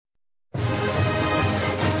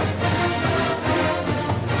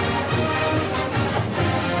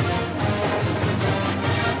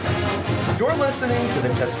listening to the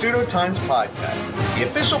Testudo Times Podcast, the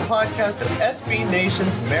official podcast of SB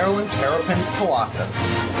Nation's Maryland Terrapins Colossus.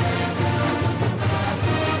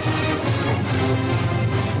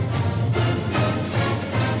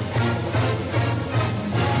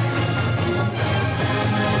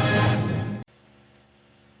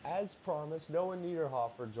 As promised, Noah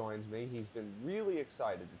Niederhofer joins me. He's been really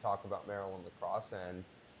excited to talk about Maryland lacrosse, and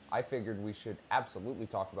I figured we should absolutely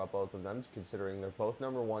talk about both of them, considering they're both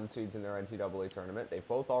number one seeds in their NCAA tournament. They've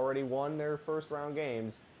both already won their first round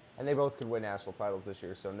games, and they both could win national titles this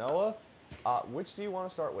year. So Noah, which do you want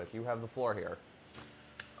to start with? You have the floor here.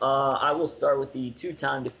 I will start with the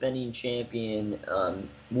two-time defending champion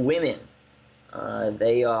women.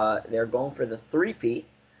 They're going for the three-peat.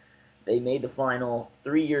 They made the final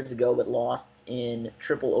 3 years ago, but lost in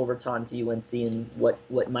triple overtime to UNC in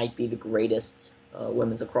what might be the greatest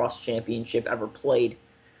women's lacrosse championship ever played.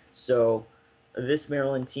 So this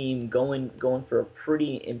Maryland team going for a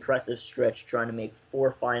pretty impressive stretch, trying to make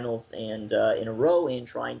 4 finals and in a row, and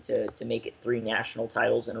trying to make it 3 national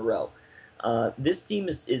titles in a row. This team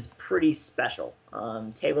is pretty special.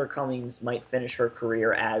 Taylor Cummings might finish her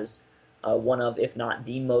career as one of, if not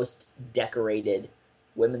the most decorated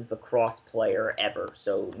women's lacrosse player ever.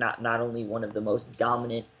 So not only one of the most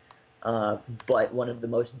dominant, but one of the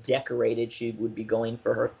most decorated. She would be going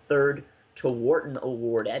for her 3rd to Wharton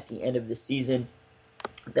Award at the end of the season.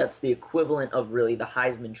 That's the equivalent of really the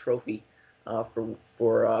Heisman Trophy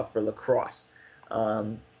for lacrosse.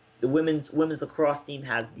 The women's lacrosse team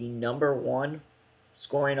has the number 1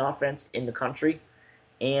 scoring offense in the country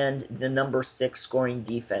and the number 6 scoring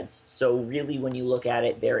defense. So really, when you look at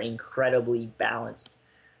it, they're incredibly balanced.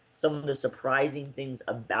 Some of the surprising things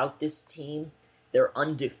about this team: they're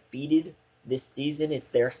undefeated this season. It's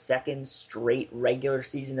their 2nd straight regular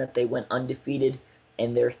season that they went undefeated,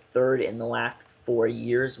 and their 3rd in the last 4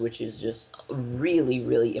 years, which is just really,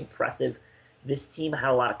 really impressive. This team had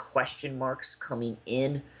a lot of question marks coming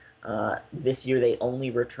in. This year they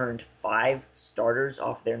only returned 5 starters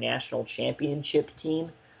off their national championship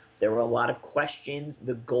team. There were a lot of questions.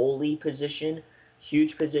 The goalie position,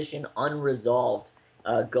 huge position, unresolved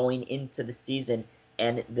going into the season.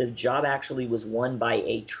 And the job actually was won by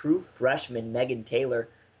a true freshman, Megan Taylor,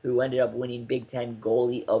 who ended up winning Big Ten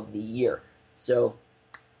Goalie of the Year. So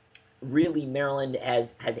really, Maryland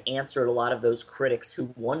has answered a lot of those critics who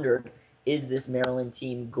wondered, is this Maryland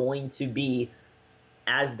team going to be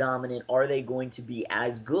as dominant? Are they going to be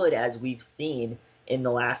as good as we've seen in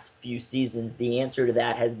the last few seasons? The answer to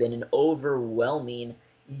that has been an overwhelming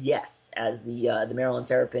yes, as the Maryland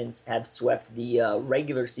Terrapins have swept the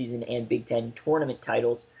regular season and Big Ten tournament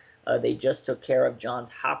titles. They just took care of Johns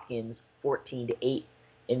Hopkins 14-8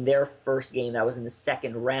 in their first game. That was in the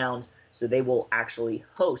 2nd round, so they will actually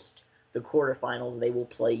host the quarterfinals. They will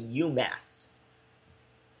play UMass.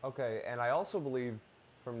 Okay, and I also believe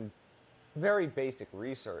from very basic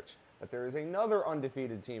research that there is another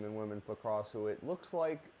undefeated team in women's lacrosse who it looks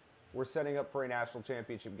like we're setting up for a national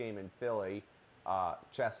championship game in Philly.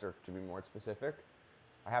 Chester, to be more specific.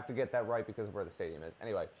 I have to get that right because of where the stadium is.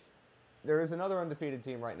 Anyway, there is another undefeated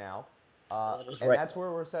team right now, that's where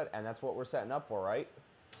we're set, and that's what we're setting up for, right?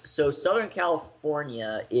 So Southern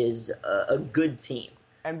California is a good team.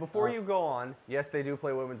 And before you go on, yes, they do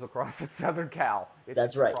play women's lacrosse at Southern Cal. It's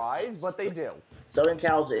That's a right. surprise, but they do. Southern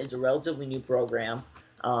Cal is a relatively new program.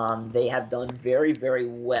 They have done very, very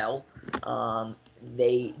well.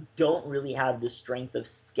 They don't really have the strength of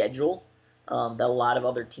schedule that a lot of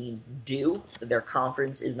other teams do. Their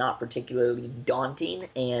conference is not particularly daunting,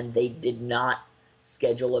 and they did not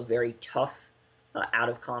schedule a very tough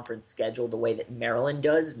out-of-conference schedule the way that Maryland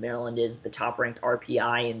does. Maryland is the top-ranked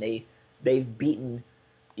RPI, and they've beaten,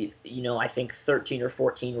 I think 13 or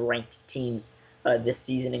 14 ranked teams this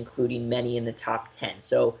season, including many in the top 10.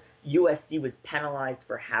 So USC was penalized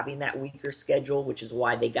for having that weaker schedule, which is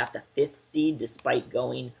why they got the 5th seed despite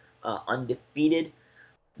going undefeated.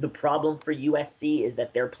 The problem for USC is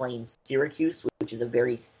that they're playing Syracuse, which is a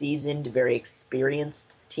very seasoned, very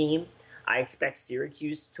experienced team. I expect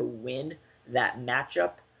Syracuse to win that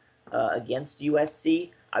matchup against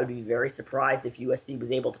USC. I would be very surprised if USC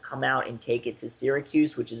was able to come out and take it to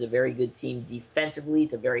Syracuse, which is a very good team defensively.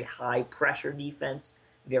 It's a very high-pressure defense,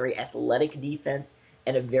 very athletic defense,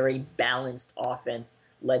 and a very balanced offense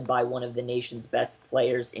led by one of the nation's best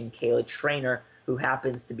players in Kayla Trainer, who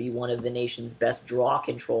happens to be one of the nation's best draw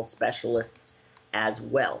control specialists as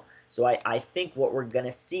well. So I think what we're going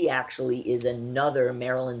to see actually is another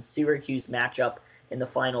Maryland-Syracuse matchup in the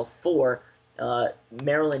Final Four.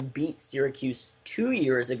 Maryland beat Syracuse 2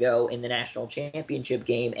 years ago in the national championship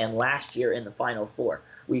game and last year in the Final Four.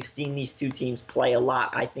 We've seen these two teams play a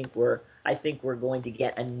lot. I think we're I think we're going to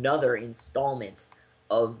get another installment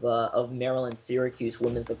of Maryland Syracuse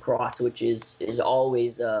women's lacrosse, which is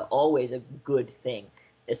always a good thing,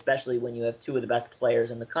 especially when you have two of the best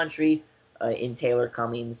players in the country, in Taylor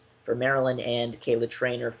Cummings for Maryland and Kayla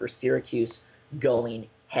Trainer for Syracuse, going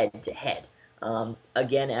head to head.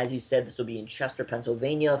 Again, as you said, this will be in Chester,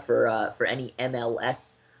 Pennsylvania for any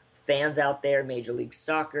MLS fans out there, Major League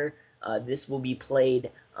Soccer. This will be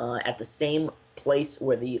played at the same place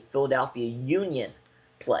where the Philadelphia Union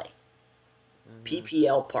play,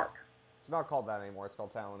 PPL Park. It's not called that anymore. It's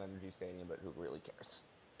called Talent Energy Stadium, but who really cares?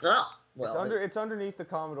 Oh, well, it's underneath the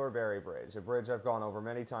Commodore Barry Bridge, a bridge I've gone over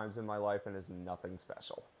many times in my life and is nothing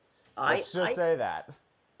special. Let's just say that.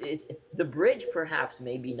 The bridge perhaps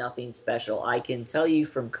may be nothing special. I can tell you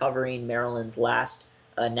from covering Maryland's last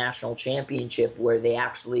national championship, where they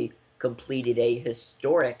actually completed a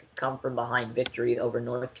historic come-from-behind victory over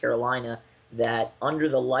North Carolina, that under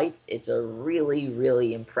the lights, it's a really,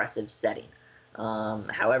 really impressive setting.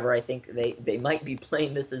 However, I think they might be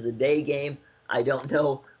playing this as a day game. I don't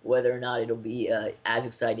know whether or not it'll be as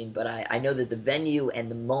exciting, but I know that the venue and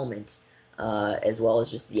the moment, as well as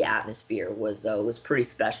just the atmosphere, was pretty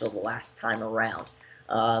special the last time around.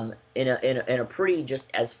 In a pretty,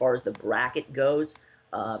 just as far as the bracket goes,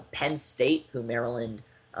 Penn State, who Maryland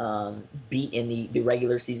beat in the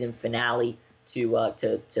regular season finale to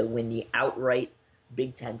win the outright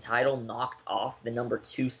Big Ten title, knocked off the number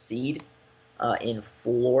 2 seed in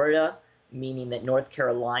Florida, meaning that North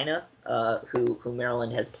Carolina, who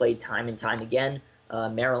Maryland has played time and time again,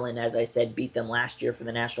 Maryland, as I said, beat them last year for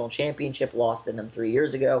the national championship, lost to them 3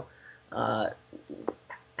 years ago,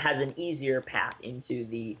 has an easier path into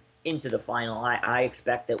the final. I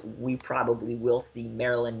expect that we probably will see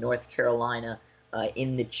Maryland, North Carolina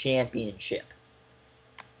in the championship.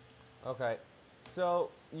 Okay, so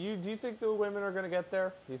do you think the women are going to get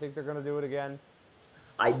there? Do you think they're going to do it again?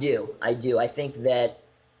 I do. I think that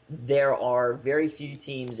there are very few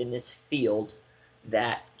teams in this field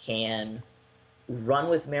that can run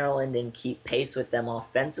with Maryland and keep pace with them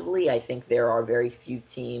offensively. I think there are very few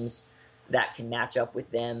teams that can match up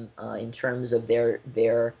with them in terms of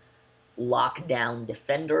their lockdown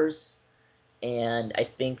defenders. And I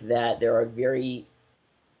think that there are very,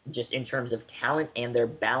 just in terms of talent and their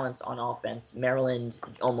balance on offense, Maryland,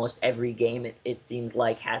 almost every game, it seems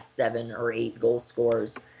like, has 7 or 8 goal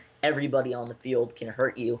scorers. Everybody on the field can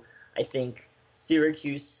hurt you. I think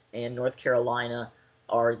Syracuse and North Carolina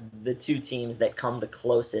are the two teams that come the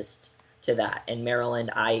closest to that. And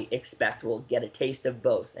Maryland, I expect, will get a taste of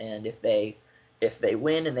both. And if they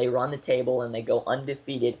win and they run the table and they go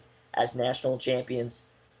undefeated as national champions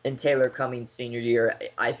in Taylor Cummings' senior year,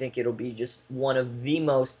 I think it'll be just one of the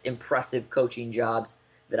most impressive coaching jobs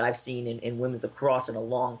that I've seen in women's lacrosse in a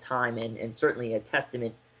long time, and certainly a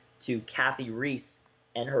testament to Kathy Reese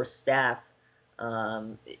and her staff,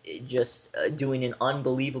 just doing an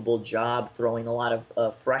unbelievable job, throwing a lot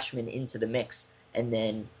of freshmen into the mix, and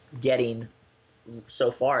then getting, so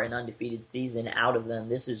far, an undefeated season out of them.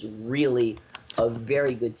 This is really a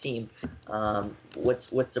very good team.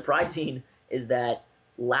 What's surprising is that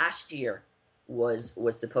last year was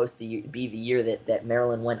supposed to be the year that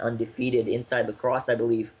Maryland went undefeated. Inside Lacrosse, I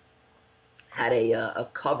believe, had a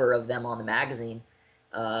cover of them on the magazine,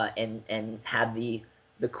 and had the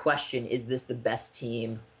question, is this the best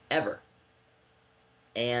team ever?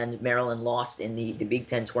 And Maryland lost in the Big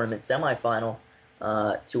Ten tournament semifinal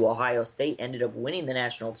to Ohio State, ended up winning the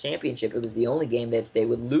national championship. It was the only game that they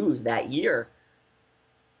would lose that year,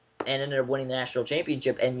 and ended up winning the national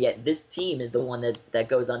championship. And yet this team is the one that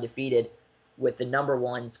goes undefeated with the number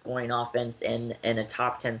 1 scoring offense and a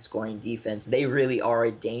top 10 scoring defense. They really are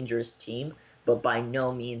a dangerous team, but by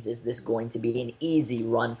no means is this going to be an easy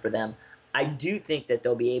run for them. I do think that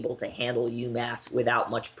they'll be able to handle UMass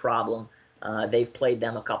without much problem. They've played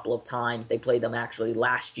them a couple of times. They played them actually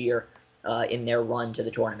last year in their run to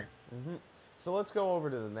the tournament. Mm-hmm. So let's go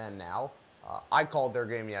over to the men now. I called their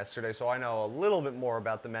game yesterday, so I know a little bit more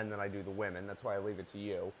about the men than I do the women. That's why I leave it to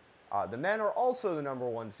you. The men are also the number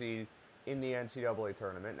 1 seed in the NCAA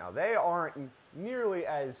tournament. Now, they aren't nearly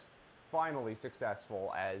as finally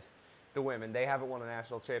successful as the women. They haven't won a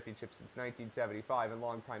national championship since 1975, and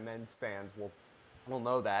longtime men's fans will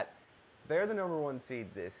know that. They're the number 1 seed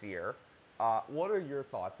this year. What are your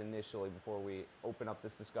thoughts initially, before we open up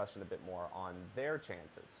this discussion a bit more, on their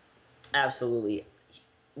chances? Absolutely.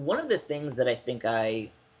 One of the things that I think I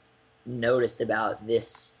noticed about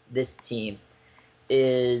this team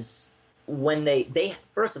is when they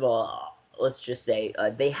first of all, let's just say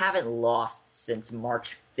they haven't lost since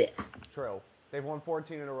March 5th. True. They've won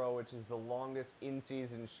 14 in a row, which is the longest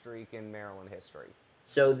in-season streak in Maryland history.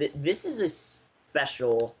 So this is a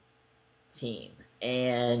special team,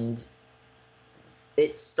 and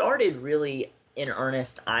it started really in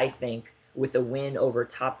earnest, I think, with a win over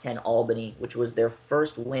top 10 Albany, which was their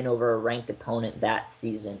first win over a ranked opponent that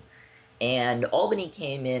season. And Albany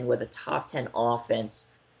came in with a top 10 offense,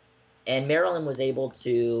 and Maryland was able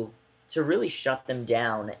to really shut them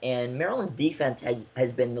down. And Maryland's defense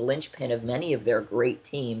has been the linchpin of many of their great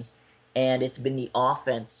teams, and it's been the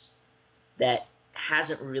offense that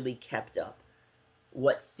hasn't really kept up.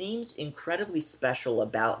 What seems incredibly special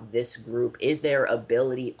about this group is their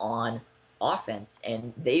ability on offense,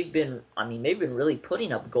 and they've been really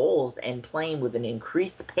putting up goals and playing with an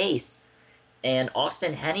increased pace. And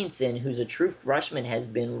Austin Henningsen, who's a true freshman, has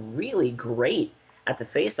been really great at the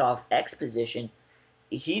faceoff X position.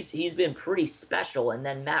 He's been pretty special, and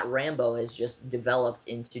then Matt Rambo has just developed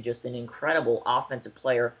into just an incredible offensive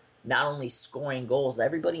player, not only scoring goals.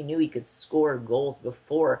 Everybody knew he could score goals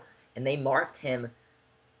before, and they marked him,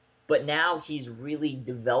 but now he's really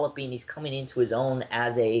developing. He's coming into his own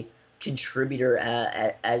as a contributor,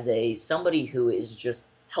 as a somebody who is just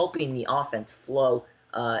helping the offense flow.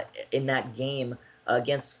 In that game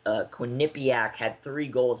against Quinnipiac, had 3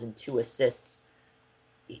 goals and 2 assists.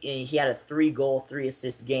 He had a 3-goal,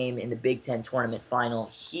 3-assist game in the Big Ten tournament final.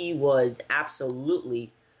 He was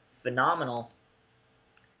absolutely phenomenal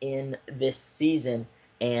in this season,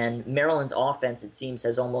 and Maryland's offense, it seems,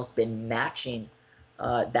 has almost been matching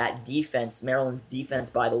that defense. Maryland's defense,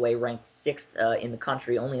 by the way, ranked 6th in the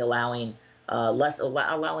country, only allowing less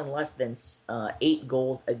than 8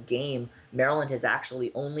 goals a game. Maryland has actually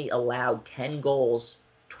only allowed 10 goals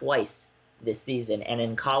twice this season, and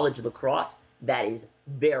in college lacrosse, that is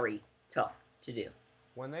very tough to do.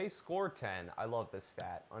 When they score 10, I love this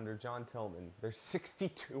stat. Under John Tillman, they're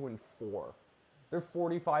 62-4. They're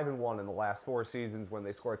 45-1 in the last 4 seasons when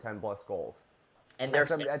they score 10-plus goals. And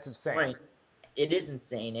that's insane. Scoring, it is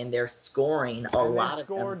insane, and they're scoring a lot of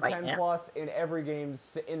them right now. They scored 10-plus in every game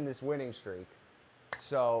in this winning streak.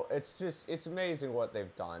 So it's amazing what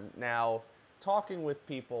they've done. Now, talking with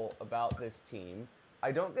people about this team,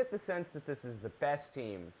 I don't get the sense that this is the best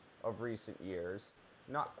team of recent years.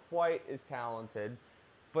 Not quite as talented,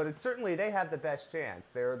 but certainly they had the best chance.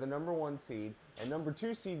 They're the number 1 seed, and number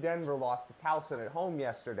 2 seed Denver lost to Towson at home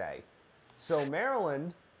yesterday. So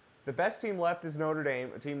Maryland, the best team left is Notre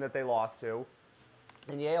Dame, a team that they lost to,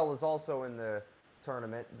 and Yale is also in the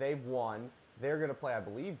tournament. They've won. They're going to play, I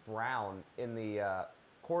believe, Brown in the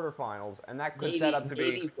quarterfinals, and that could set up to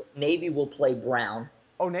be... Navy will play Brown.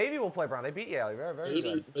 Oh, Navy will play Brown. They beat Yale. Very, very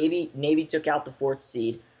good. Navy took out the 4th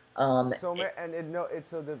seed. So the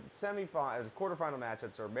quarterfinal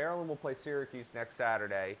matchups are Maryland will play Syracuse next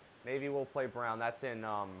Saturday. Navy will play Brown. That's in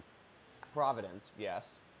Providence,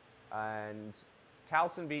 yes. And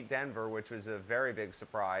Towson beat Denver, which was a very big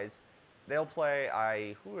surprise. They'll play.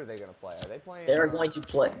 Who are they going to play? Are they playing? They're going to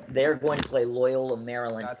play Loyola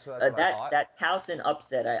Maryland. That's what I thought. That Towson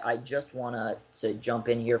upset. I just want to jump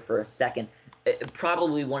in here for a second.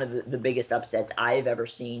 Probably one of the biggest upsets I've ever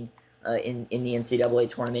seen in the NCAA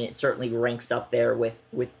tournament. It certainly ranks up there with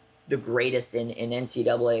the greatest in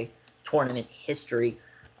NCAA tournament history.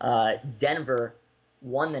 Denver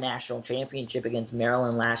won the national championship against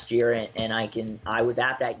Maryland last year, and I was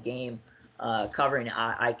at that game covering.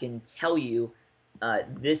 I can tell you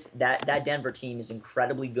that Denver team is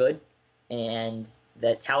incredibly good, and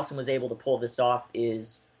that Towson was able to pull this off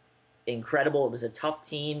is incredible. It was a tough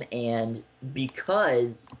team, and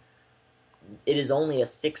because it is only a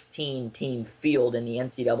 16-team field in the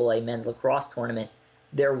NCAA men's lacrosse tournament,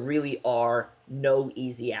 there really are no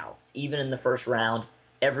easy outs. Even in the first round,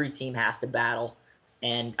 every team has to battle,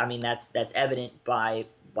 and I mean that's evident by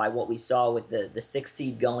what we saw with the 6th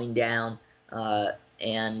seed going down,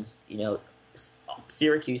 and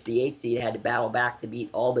Syracuse, the 8th seed, had to battle back to beat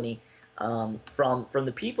Albany. From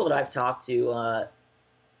the people that I've talked to,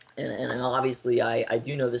 and obviously I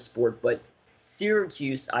do know the sport, but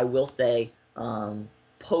Syracuse, I will say,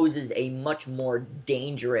 poses a much more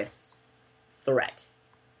dangerous threat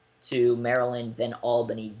to Maryland than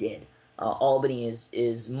Albany did. Albany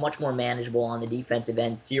is much more manageable on the defensive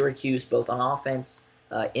end. Syracuse, both on offense,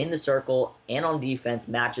 in the circle, and on defense,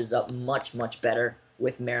 matches up much, much better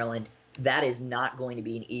with Maryland. That is not going to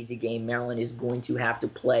be an easy game. Maryland is going to have to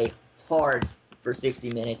play hard for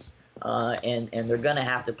 60 minutes, and they're going to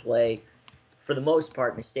have to play, for the most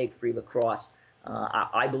part, mistake-free lacrosse.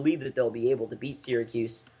 I believe that they'll be able to beat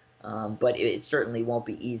Syracuse, but it certainly won't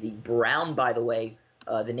be easy. Brown, by the way,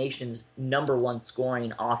 the nation's number 1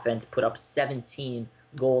 scoring offense, put up 17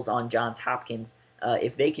 goals on Johns Hopkins.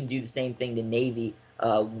 If they can do the same thing to Navy,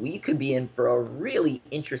 we could be in for a really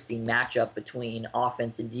interesting matchup between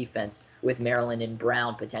offense and defense with Maryland and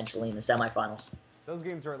Brown potentially in the semifinals. Those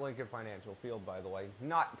games are at Lincoln Financial Field, by the way,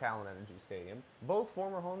 not Talon Energy Stadium. Both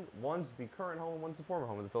former home. One's the current home, one's the former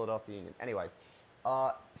home of the Philadelphia Union. Anyway,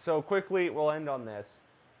 so quickly, we'll end on this.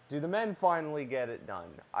 Do the men finally get it done?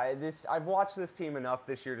 I've watched this team enough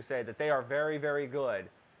this year to say that they are very, very good.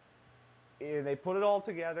 They put it all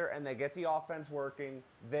together and they get the offense working.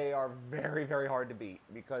 They are very, very hard to beat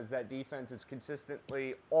because that defense is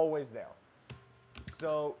consistently always there.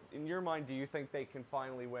 So, in your mind, do you think they can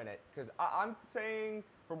finally win it? Because I'm saying,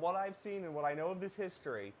 from what I've seen and what I know of this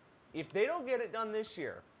history, if they don't get it done this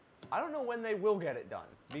year, I don't know when they will get it done.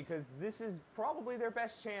 Because this is probably their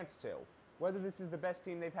best chance to. Whether this is the best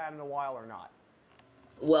team they've had in a while or not.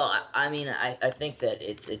 Well, I mean, I think that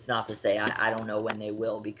it's not to say I don't know when they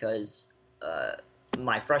will, because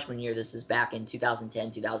my freshman year, this is back in 2010,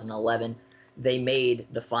 2011, they made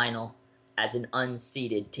the final as an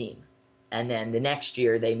unseeded team. And then the next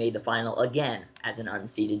year, they made the final again as an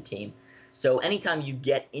unseeded team. So anytime you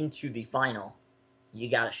get into the final, you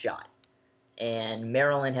got a shot. And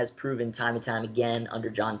Maryland has proven time and time again under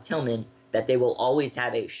John Tillman that they will always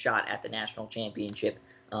have a shot at the national championship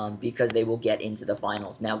because they will get into the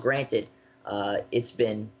finals. Now, granted, it's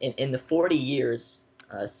been in the 40 years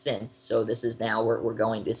since, so this is now,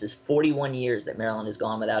 this is 41 years that Maryland has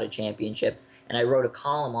gone without a championship. And I wrote a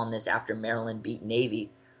column on this after Maryland beat Navy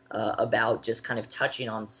about just kind of touching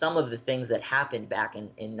on some of the things that happened back in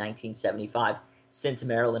 1975 since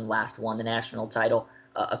Maryland last won the national title.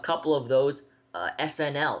 A couple of those,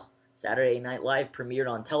 SNL, Saturday Night Live, premiered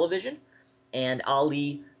on television, and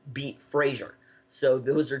Ali beat Frazier. So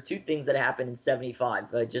those are two things that happened in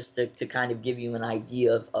 75, just to kind of give you an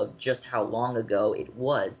idea of just how long ago it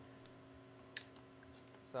was.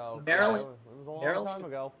 So, Maryland, it was a long time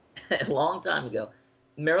ago. A long time ago.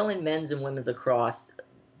 Maryland men's and women's lacrosse,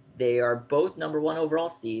 they are both number one overall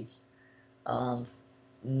seeds.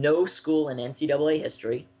 No school in NCAA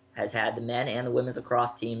history has had the men and the women's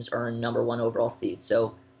lacrosse teams earn number one overall seeds.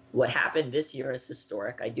 So what happened this year is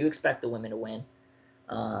historic. I do expect the women to win.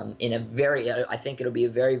 In a very, I think it'll be a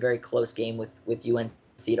very, very close game with UNC.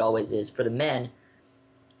 It always is. For the men,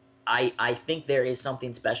 I think there is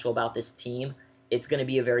something special about this team. It's going to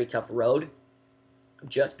be a very tough road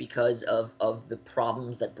just because of the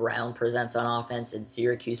problems that Brown presents on offense and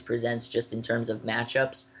Syracuse presents just in terms of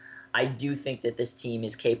matchups. I do think that this team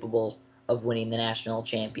is capable of winning the national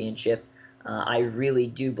championship. I really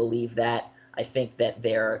do believe that. I think that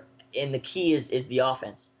and the key is the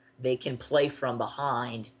offense. They can play from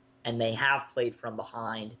behind, and they have played from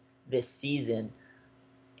behind this season.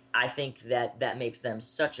 I think that makes them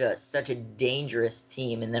such a dangerous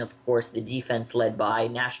team. And then, of course, the defense led by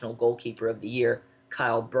National Goalkeeper of the Year,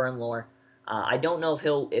 Kyle Bernlohr. I don't know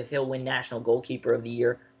if he'll win National Goalkeeper of the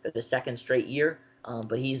Year for the second straight year,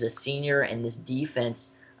 but he's a senior, and this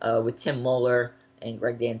defense with Tim Muller and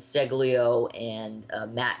Greg Danseglio and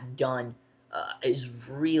Matt Dunn is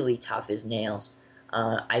really tough as nails.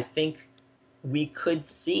 I think we could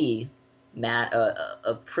see, Matt,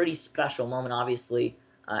 a pretty special moment. Obviously,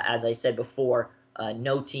 as I said before,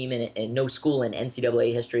 no team and no school in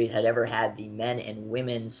NCAA history had ever had the men and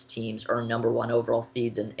women's teams earn number one overall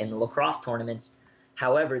seeds in lacrosse tournaments.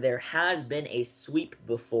 However, there has been a sweep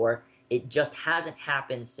before. It just hasn't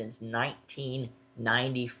happened since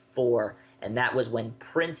 1994, and that was when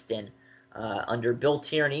Princeton, under Bill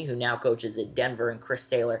Tierney, who now coaches at Denver, and Chris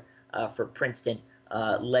Saylor for Princeton,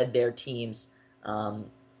 led their teams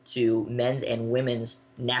to men's and women's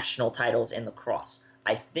national titles in lacrosse.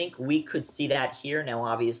 I think we could see that here. Now,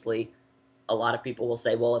 obviously, a lot of people will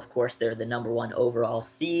say, well, of course, they're the number one overall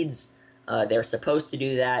seeds. They're supposed to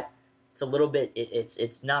do that. It's a little bit,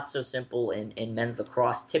 it's not so simple in men's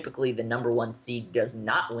lacrosse. Typically, the number one seed does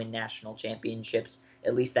not win national championships.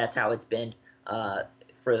 At least that's how it's been for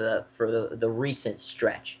the recent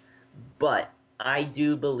stretch. But I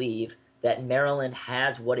do believe that Maryland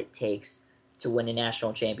has what it takes to win a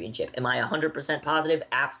national championship. Am I 100% positive?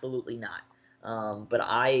 Absolutely not. But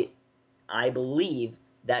I believe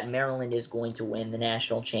that Maryland is going to win the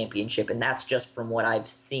national championship, and that's just from what I've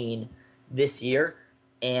seen this year.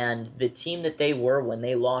 And the team that they were when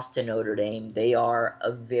they lost to Notre Dame, they are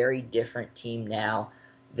a very different team now.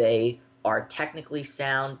 They are technically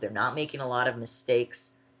sound. They're not making a lot of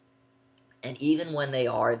mistakes. And even when they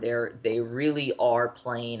are, they really are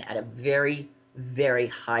playing at a very, very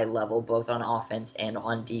high level, both on offense and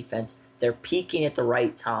on defense. They're peaking at the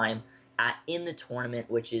right time in the tournament,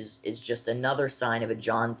 which is just another sign of a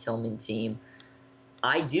John Tillman team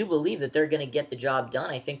I do believe that they're going to get the job done.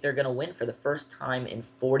 I think they're going to win for the first time in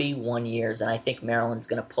 41 years, and I think Maryland's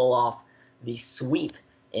going to pull off the sweep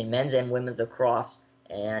in men's and women's lacrosse,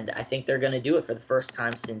 and I think they're going to do it for the first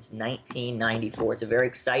time since 1994. It's a very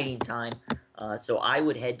exciting time, so I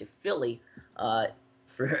would head to Philly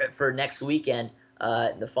for next weekend,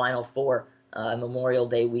 the Final Four, Memorial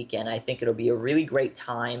Day weekend. I think it'll be a really great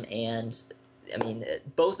time, and I mean,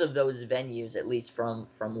 both of those venues, at least from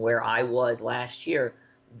where I was last year,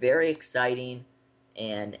 very exciting,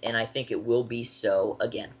 and I think it will be so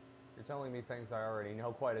again. You're telling me things I already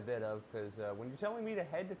know quite a bit of, because when you're telling me to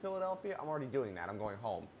head to Philadelphia, I'm already doing that. I'm going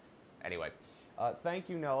home. Anyway, thank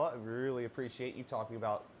you, Noah. I really appreciate you talking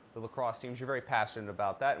about the lacrosse teams. You're very passionate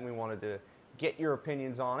about that, and we wanted to get your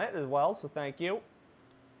opinions on it as well, so thank you.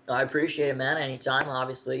 I appreciate it, man. Anytime,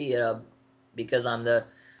 obviously, because I'm the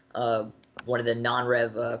one of the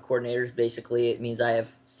non-rev coordinators. Basically, it means I have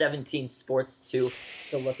 17 sports to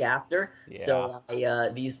look after. Yeah. So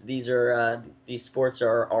these sports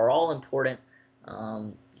are all important.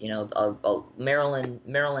 Maryland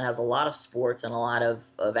has a lot of sports and a lot of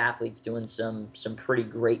athletes doing some pretty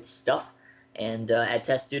great stuff. And at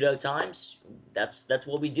Testudo Times, that's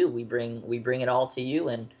what we do. We bring it all to you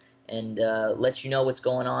and let you know what's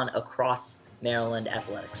going on across Maryland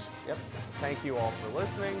athletics. Yep. Thank you all for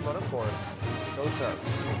listening, but of course, go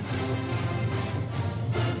Terps.